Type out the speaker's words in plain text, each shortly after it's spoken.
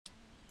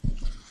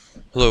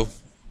Hello,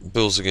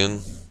 Bill's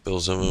again,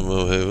 Bill's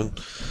MMO Haven.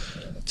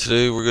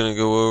 Today we're going to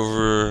go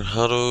over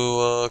how to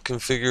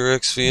configure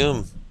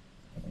XVM.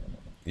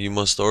 You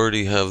must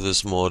already have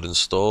this mod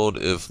installed.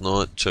 If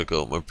not, check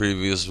out my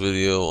previous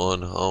video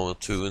on how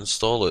to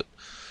install it.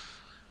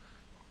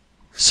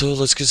 So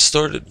let's get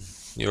started.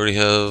 You already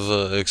have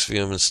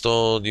XVM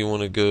installed. You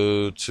want to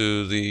go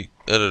to the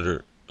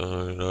editor.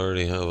 Alright, I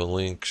already have a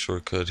link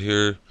shortcut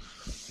here.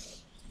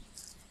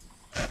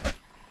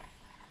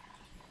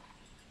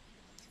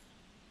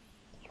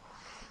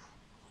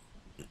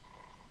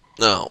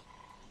 Now,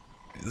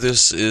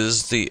 this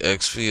is the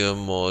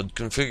XVM mod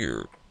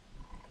configure.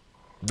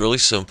 Really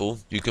simple.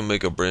 You can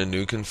make a brand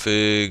new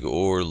config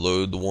or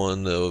load the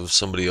one of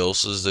somebody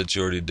else's that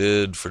you already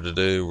did. For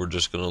today, we're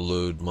just going to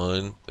load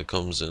mine that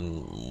comes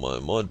in my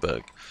mod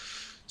pack.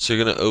 So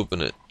you're going to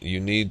open it. You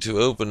need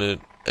to open it,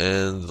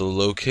 and the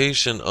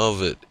location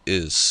of it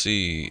is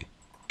C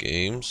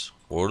Games,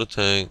 World of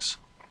Tanks,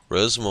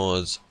 Res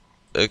Mods,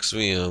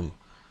 XVM,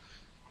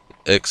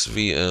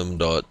 xvm.xc,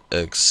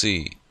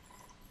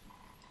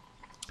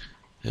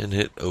 and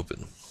hit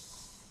open.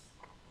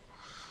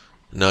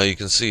 Now you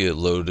can see it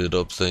loaded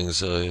up things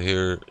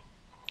here.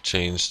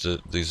 Changed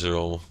it. These are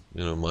all,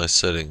 my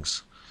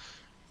settings.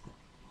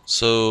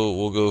 So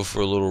we'll go for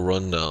a little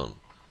rundown.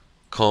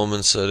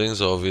 Common settings,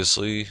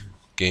 obviously,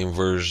 game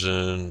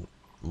version,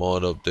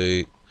 mod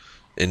update,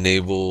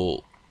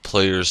 enable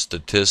player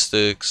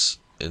statistics,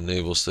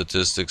 enable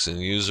statistics in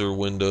user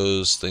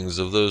windows, things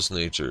of those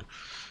nature.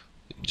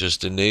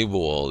 Just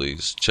enable all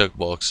these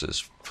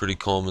checkboxes. Pretty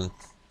common,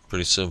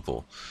 pretty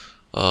simple.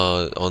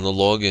 On the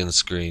login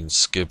screen,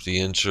 skip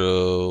the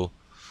intro.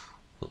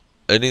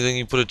 Anything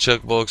you put a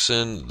checkbox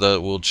in,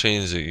 that will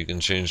change it. You can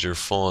change your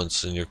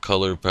fonts and your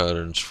color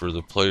patterns for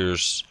the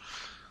players.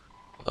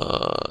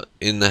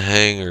 In the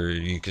hangar,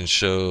 you can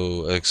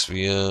show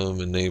XVM,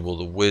 enable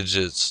the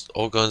widgets,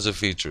 all kinds of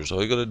features.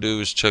 All you gotta do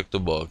is check the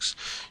box.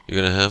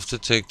 You're gonna have to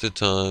take the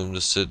time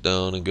to sit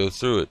down and go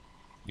through it.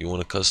 You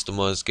want a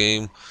customized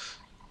game?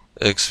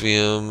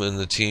 XVM and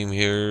the team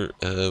here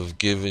have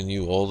given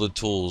you all the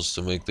tools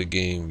to make the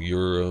game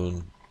your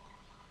own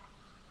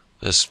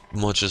as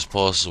much as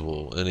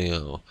possible.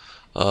 Anyhow,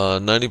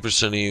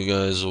 90% of you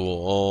guys will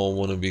all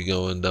want to be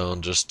going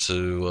down just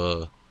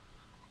to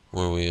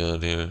where are we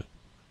at here?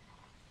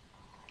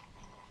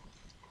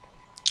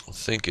 I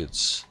think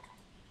it's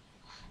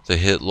the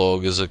hit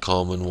log is a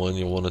common one.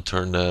 You want to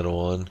turn that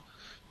on,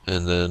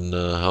 and then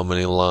how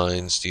many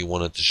lines do you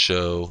want it to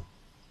show?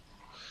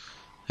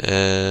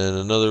 And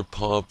another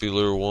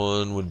popular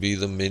one would be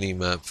the mini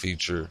map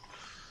feature.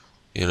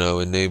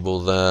 Enable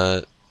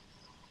that.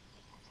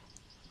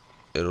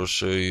 It'll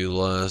show you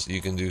last. You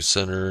can do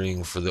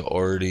centering for the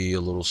arty, a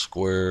little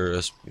square,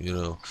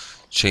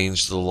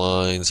 change the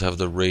lines, have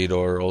the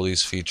radar. All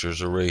these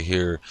features are right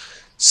here.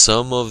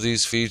 Some of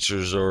these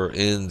features are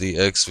in the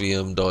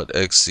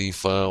xvm.xc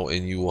file,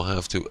 and you will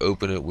have to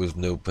open it with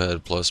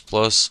Notepad++.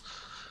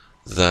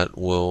 That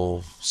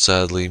will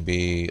sadly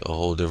be a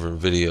whole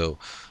different video.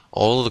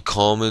 All of the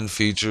common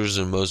features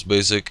and most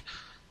basic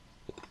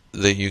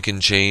that you can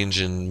change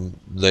and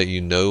that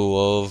you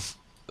know of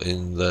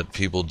and that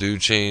people do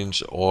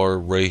change are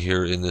right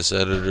here in this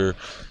editor,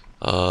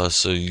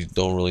 so you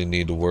don't really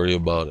need to worry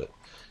about it.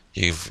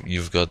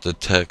 You've got the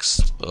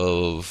text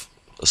of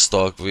a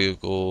stock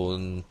vehicle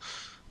and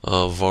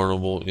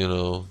vulnerable,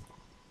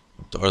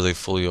 are they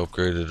fully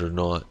upgraded or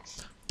not.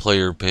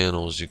 Player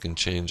panels, you can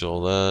change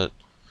all that.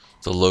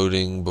 The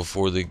loading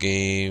before the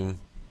game.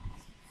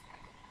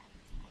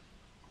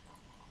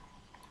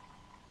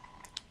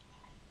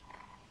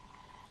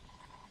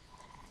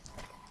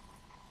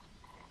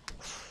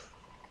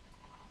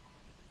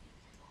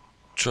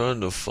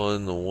 Trying to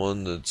find the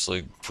one that's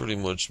like pretty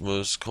much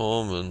most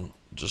common.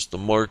 Just the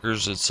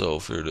markers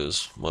itself. Here it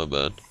is. My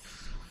bad.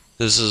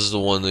 This is the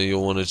one that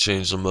you'll want to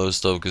change the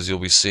most of because you'll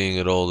be seeing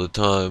it all the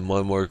time.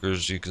 My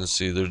markers, you can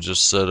see they're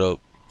just set up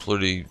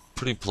pretty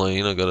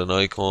plain. I got an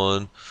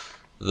icon,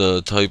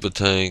 the type of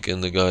tank,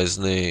 and the guy's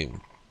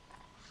name.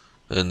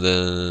 And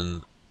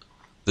then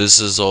this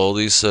is all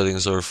these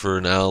settings are for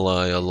an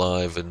ally,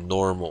 alive, and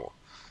normal.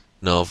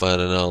 Now if I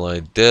had an ally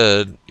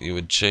dead, you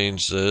would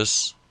change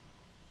this,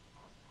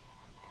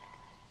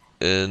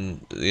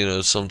 and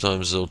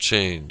sometimes they'll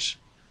change.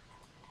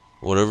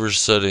 Whatever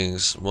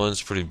settings, mine's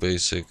pretty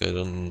basic. I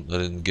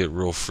didn't get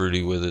real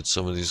fruity with it.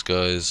 Some of these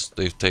guys,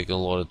 they've taken a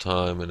lot of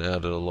time and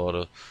added a lot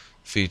of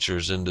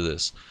features into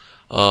this.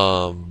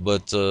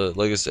 But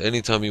like I said,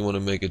 anytime you want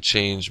to make a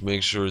change,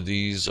 make sure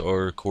these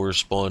are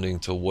corresponding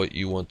to what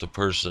you want the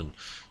person.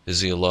 Is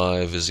he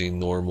alive? Is he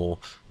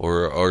normal?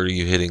 Or are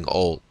you hitting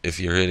Alt? If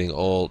you're hitting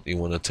Alt, you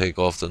want to take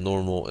off the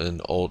normal,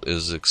 and Alt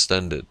is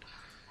extended.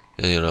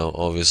 And,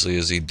 obviously,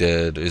 is he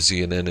dead? Is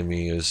he an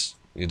enemy?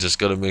 You just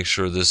got to make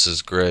sure this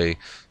is gray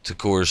to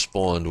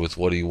correspond with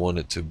what you want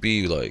it to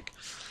be like.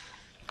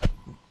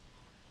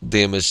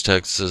 Damage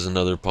text is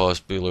another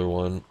popular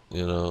one.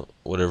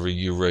 Whatever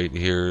you write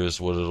here is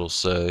what it'll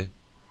say.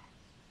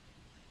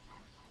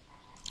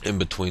 In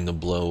between the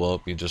blow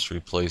up, you just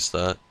replace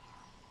that.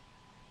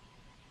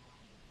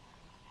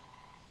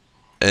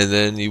 and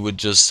then you would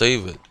just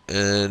save it,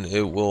 and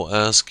it will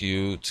ask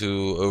you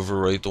to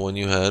overwrite the one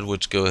you had,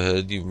 which go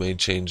ahead, you've made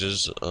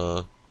changes,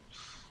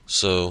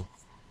 so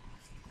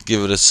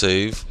give it a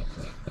save,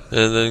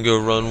 and then go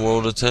run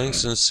World of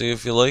Tanks and see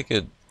if you like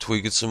it.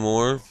 Tweak it some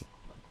more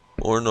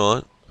or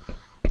not.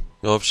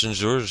 The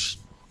option's yours.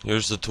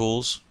 Here's the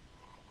tools.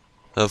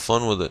 Have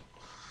fun with it.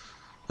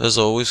 As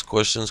always,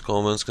 questions,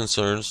 comments,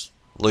 concerns,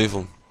 leave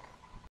them.